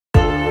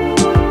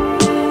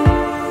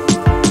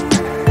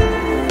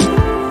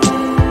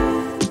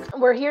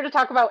we're here to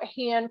talk about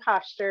hand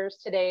postures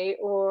today,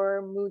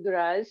 or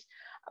mudras.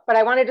 But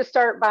I wanted to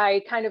start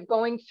by kind of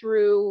going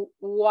through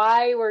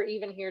why we're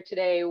even here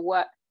today,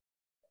 what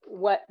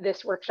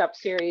this workshop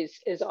series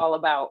is all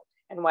about,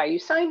 and why you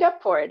signed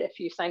up for it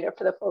if you signed up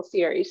for the full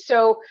series.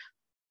 So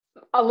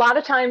a lot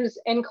of times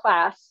in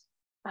class,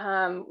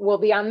 we'll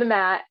be on the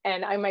mat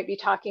and I might be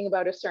talking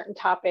about a certain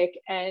topic,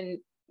 and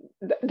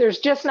there's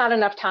just not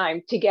enough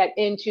time to get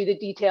into the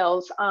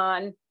details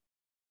on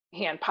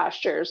hand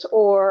postures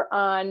or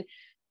on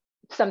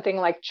something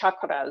like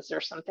chakras or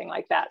something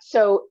like that.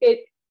 So it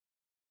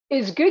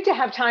is good to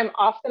have time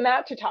off the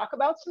mat to talk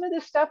about some of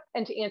this stuff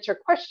and to answer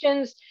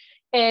questions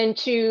and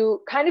to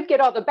kind of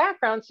get all the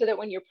background so that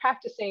when you're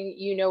practicing,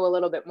 you know a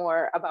little bit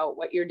more about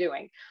what you're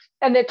doing.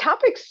 And the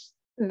topics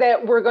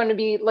that we're going to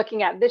be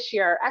looking at this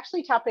year are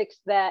actually topics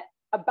that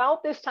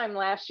about this time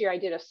last year, I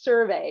did a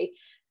survey,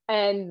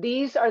 and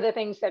these are the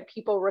things that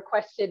people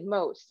requested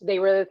most. They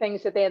were the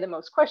things that they had the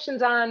most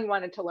questions on,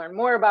 wanted to learn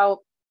more about.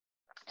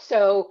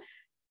 So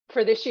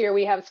for this year,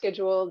 we have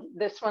scheduled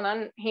this one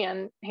on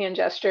hand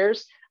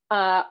gestures.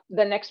 The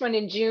next one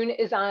in June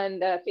is on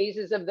the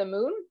phases of the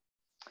moon.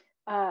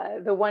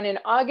 The one in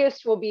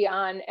August will be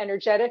on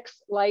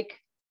energetics like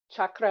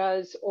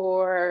chakras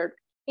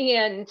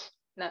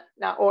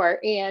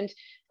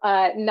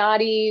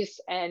nadis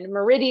and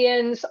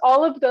meridians,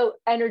 all of the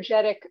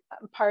energetic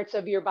parts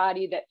of your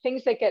body, that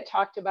things that get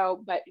talked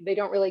about, but they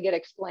don't really get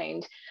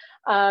explained.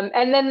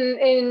 And then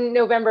in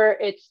November,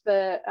 it's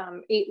the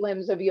 8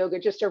 limbs of yoga,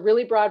 just a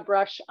really broad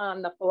brush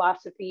on the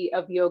philosophy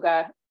of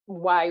yoga,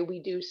 why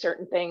we do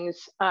certain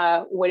things,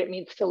 what it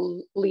means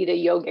to lead a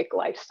yogic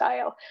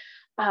lifestyle.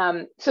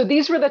 So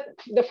these were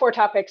the 4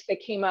 topics that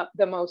came up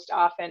the most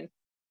often.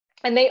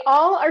 And they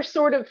all are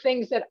sort of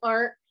things that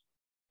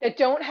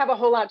don't have a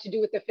whole lot to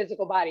do with the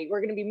physical body.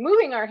 We're going to be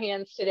moving our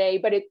hands today,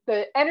 but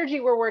the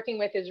energy we're working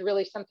with is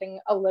really something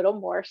a little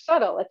more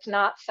subtle. It's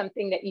not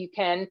something that you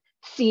can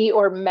see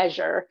or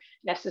measure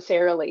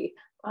necessarily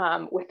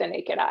with the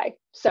naked eye.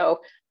 So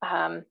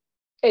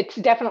it's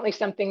definitely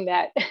something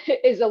that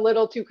is a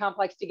little too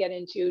complex to get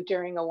into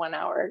during a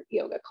 1-hour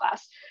yoga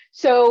class.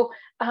 So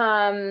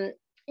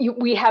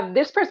we have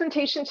this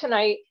presentation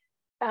tonight.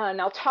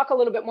 And I'll talk a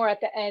little bit more at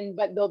the end,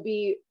 but there'll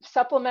be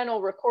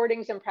supplemental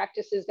recordings and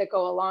practices that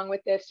go along with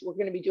this. We're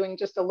going to be doing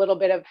just a little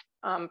bit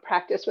of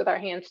practice with our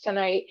hands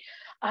tonight.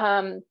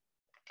 And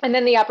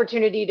then the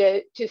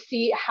opportunity to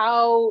see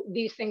how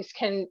these things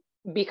can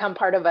become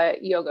part of a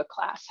yoga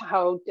class.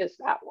 How does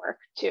that work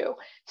too?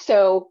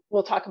 So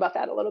we'll talk about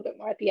that a little bit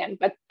more at the end,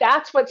 but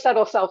that's what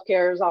subtle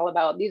self-care is all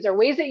about. These are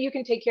ways that you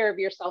can take care of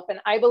yourself.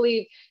 And I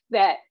believe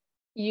that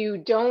you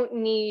don't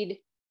need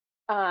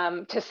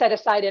to set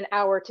aside an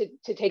hour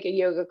to take a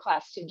yoga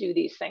class to do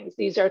these things.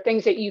 These are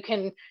things that you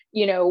can,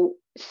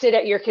 sit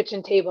at your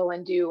kitchen table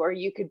and do, or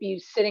you could be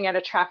sitting at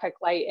a traffic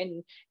light.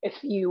 And if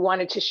you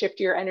wanted to shift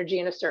your energy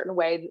in a certain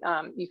way,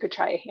 you could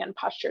try a hand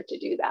posture to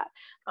do that.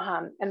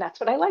 And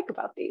that's what I like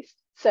about these.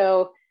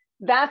 So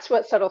that's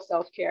what subtle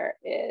self-care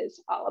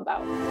is all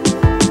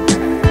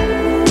about.